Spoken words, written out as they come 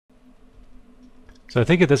So I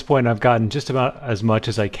think at this point I've gotten just about as much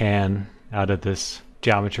as I can out of this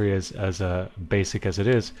geometry as basic as it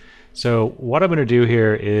is. So what I'm going to do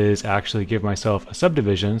here is actually give myself a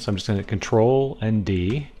subdivision. So I'm just going to Control and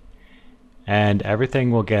D, and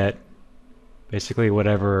everything will get basically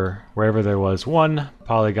wherever there was one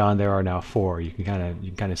polygon, there are now four. You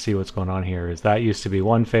can kind of see what's going on here. Is that used to be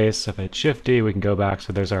one face. If I hit Shift D, we can go back.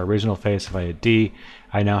 So there's our original face. If I hit D,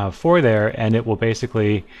 I now have four there, and it will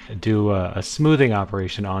basically do a smoothing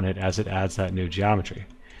operation on it as it adds that new geometry.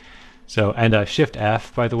 So, and Shift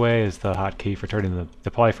F, by the way, is the hotkey for turning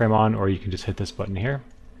the polyframe on, or you can just hit this button here.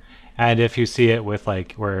 And if you see it with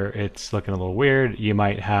like where it's looking a little weird, you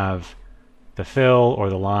might have the fill or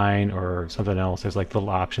the line or something else. There's like little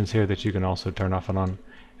options here that you can also turn off and on.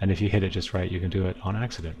 And if you hit it just right, you can do it on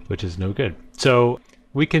accident, which is no good. So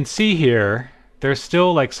we can see here, there's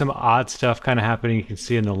still like some odd stuff kind of happening. You can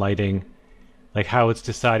see in the lighting, like how it's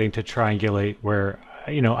deciding to triangulate where,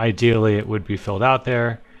 you know, ideally it would be filled out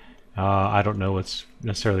there. I don't know what's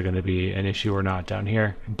necessarily going to be an issue or not down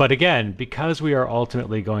here. But again, because we are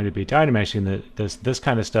ultimately going to be dynameshing, this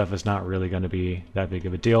kind of stuff is not really going to be that big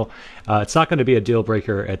of a deal. It's not going to be a deal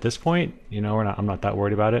breaker at this point. You know, I'm not that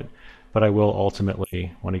worried about it. But I will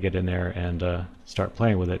ultimately want to get in there and start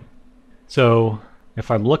playing with it. So if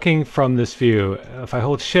I'm looking from this view, if I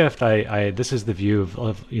hold Shift, this is the view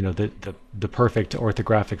of you know the perfect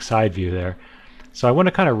orthographic side view there. So I want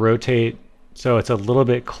to kind of rotate so it's a little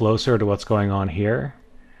bit closer to what's going on here,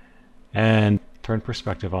 and turn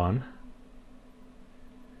perspective on.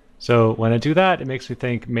 So when I do that, it makes me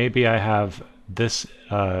think maybe I have this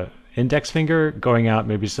index finger going out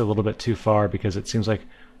maybe just a little bit too far, because it seems like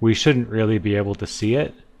we shouldn't really be able to see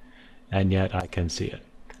it, and yet I can see it.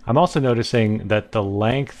 I'm also noticing that the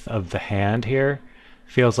length of the hand here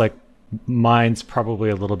feels like mine's probably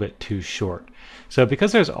a little bit too short. So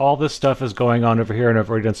because there's all this stuff is going on over here and I've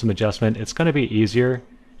already done some adjustment, it's going to be easier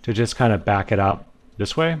to just kind of back it up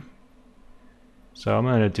this way. So I'm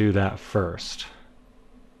going to do that first.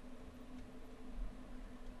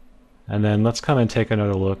 And then let's come and take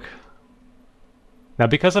another look. Now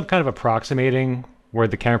because I'm kind of approximating where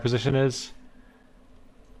the camera position is,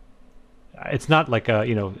 it's not like a,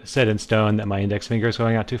 you know, set in stone that my index finger is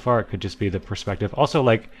going out too far. It could just be the perspective. Also,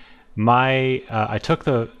 like I took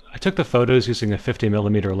the photos using a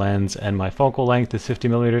 50mm lens, and my focal length is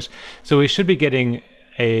 50mm. So we should be getting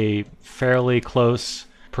a fairly close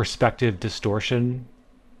perspective distortion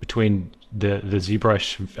between the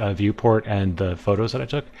ZBrush viewport and the photos that I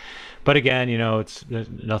took. But again, you know,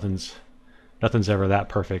 nothing's ever that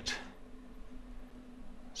perfect.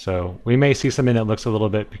 So we may see something that looks a little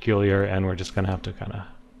bit peculiar, and we're just going to have to kind of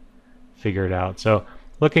figure it out. So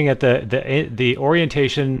looking at the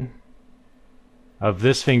orientation of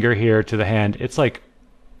this finger here to the hand, it's like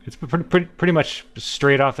it's pretty much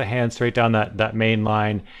straight off the hand, straight down that main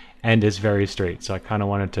line, and is very straight. So I kind of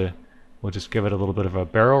wanted to, we'll just give it a little bit of a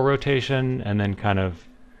barrel rotation and then kind of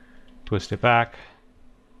twist it back.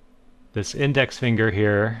 This index finger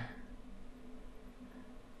here,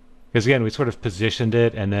 because again we sort of positioned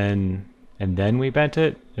it and then we bent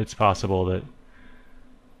it. It's possible that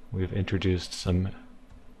we've introduced some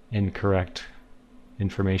incorrect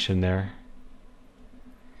information there.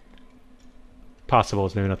 Possible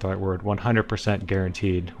is maybe not the right word. 100%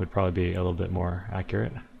 guaranteed would probably be a little bit more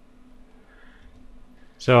accurate.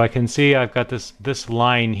 So I can see I've got this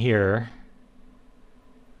line here.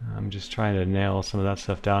 I'm just trying to nail some of that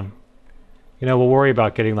stuff down. You know, we'll worry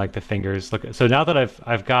about getting like the fingers. Look, so now that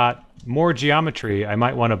I've got more geometry, I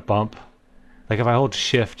might want to bump. Like if I hold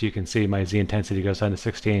Shift, you can see my Z intensity goes down to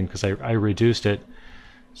 16 because I reduced it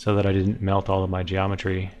so that I didn't melt all of my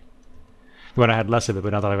geometry when I had less of it.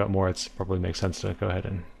 But now that I've got more, it probably makes sense to go ahead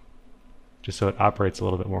and just so it operates a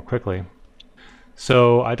little bit more quickly.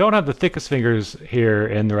 So I don't have the thickest fingers here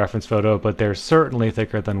in the reference photo, but they're certainly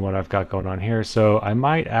thicker than what I've got going on here. So I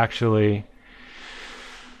might actually,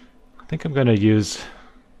 I think I'm going to use,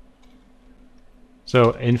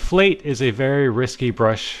 so Inflate is a very risky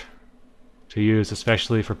brush to use,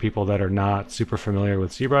 especially for people that are not super familiar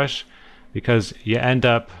with ZBrush, because you end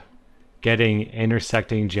up getting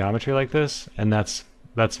intersecting geometry like this, and that's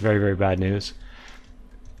very, very bad news.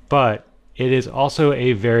 But it is also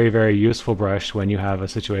a very, very useful brush when you have a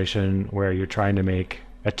situation where you're trying to make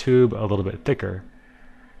a tube a little bit thicker.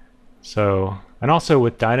 So, and also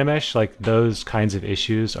with Dynamesh, like those kinds of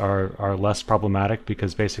issues are less problematic,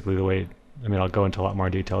 because basically the way, I mean, I'll go into a lot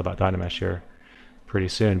more detail about Dynamesh here pretty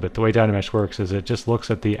soon, but the way Dynamesh works is it just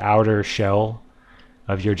looks at the outer shell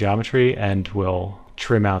of your geometry and will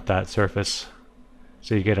trim out that surface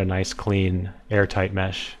so you get a nice clean airtight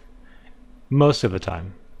mesh most of the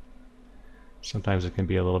time. sometimes it can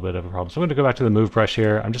be a little bit of a problem. So I'm going to go back to the move brush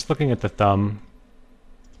here. I'm just looking at the thumb.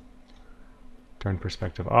 Turn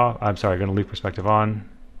perspective off. I'm sorry, I'm going to leave perspective on.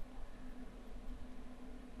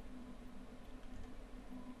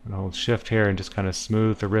 I'm going to hold shift here and just kind of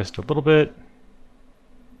smooth the wrist a little bit.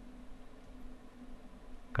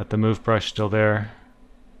 Got the move brush still there.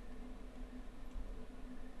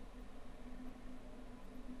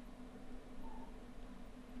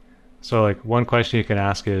 So like one question you can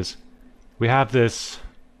ask is, we have this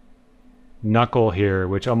knuckle here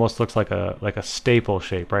which almost looks like a staple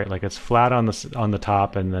shape, right? Like it's flat on the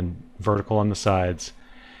top and then vertical on the sides.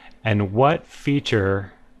 And what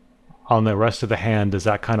feature on the rest of the hand does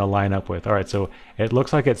that kind of line up with? All right, so it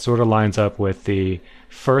looks like it sort of lines up with the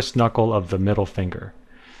first knuckle of the middle finger.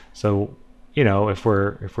 So, you know, if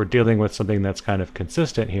we're dealing with something that's kind of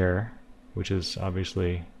consistent here, which is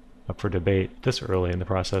obviously up for debate this early in the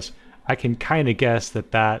process, I can kind of guess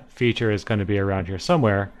that that feature is going to be around here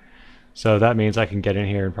somewhere. So that means I can get in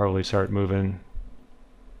here and probably start moving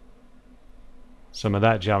some of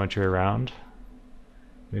that geometry around.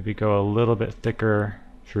 Maybe go a little bit thicker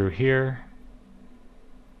through here.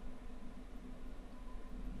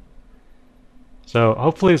 So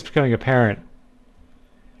hopefully it's becoming apparent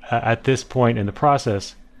at this point in the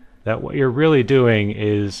process that what you're really doing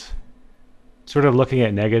is sort of looking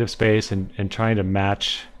at negative space and trying to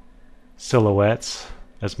match silhouettes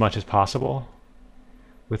as much as possible,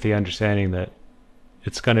 with the understanding that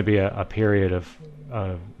it's going to be a period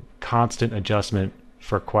of constant adjustment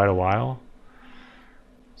for quite a while.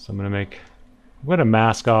 So I'm going to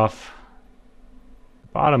mask off the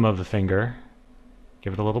bottom of the finger,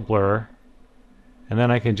 give it a little blur, and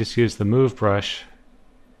then I can just use the move brush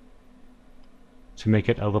to make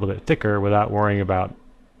it a little bit thicker without worrying about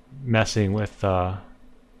messing with the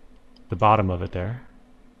bottom of it there.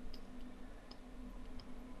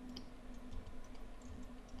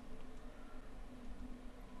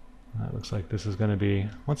 That looks like this is going to be,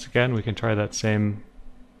 once again, we can try that same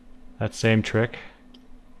trick.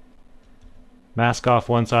 Mask off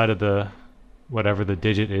one side of the whatever the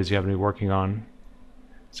digit is you happen to be working on.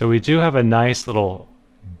 So we do have a nice little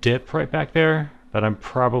dip right back there, but I'm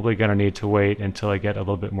probably going to need to wait until I get a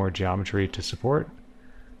little bit more geometry to support.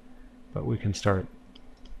 But we can start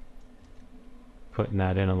putting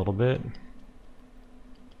that in a little bit.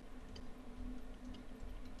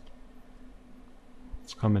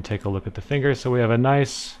 Let's come and take a look at the finger. So we have a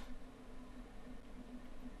nice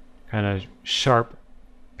kind of sharp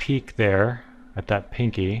peak there at that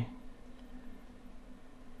pinky.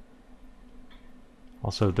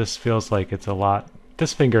 Also, this feels like it's a lot.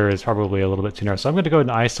 This finger is probably a little bit too narrow. So I'm going to go ahead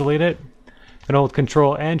and isolate it. I'm going to hold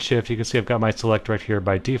Control and Shift. You can see I've got my select right here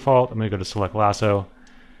by default. I'm going to go to Select Lasso.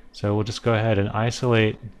 So we'll just go ahead and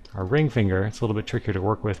isolate our ring finger. It's a little bit trickier to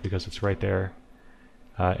work with because it's right there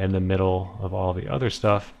in the middle of all the other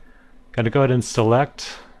stuff. Got to go ahead and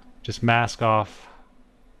select, just mask off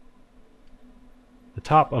the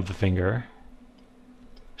top of the finger,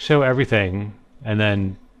 show everything, and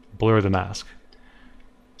then blur the mask.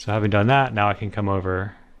 So having done that, now I can come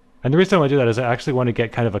over. And the reason I want to do that is I actually want to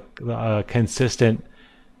get kind of a consistent,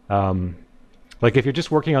 like if you're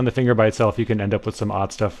just working on the finger by itself, you can end up with some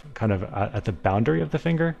odd stuff kind of at the boundary of the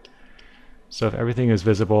finger. So if everything is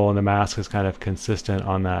visible and the mask is kind of consistent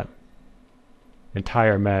on that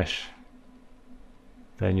entire mesh,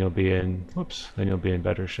 then you'll be in, then you'll be in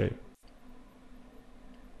better shape.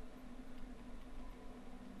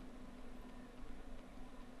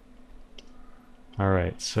 All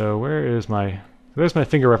right, so there's my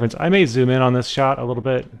finger reference. I may zoom in on this shot a little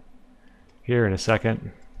bit here in a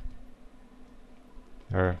second.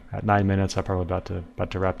 Or at 9 minutes, I'm probably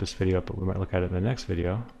about to wrap this video up, but we might look at it in the next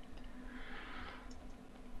video,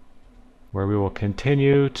 where we will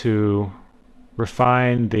continue to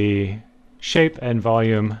refine the shape and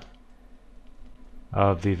volume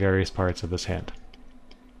of the various parts of this hand.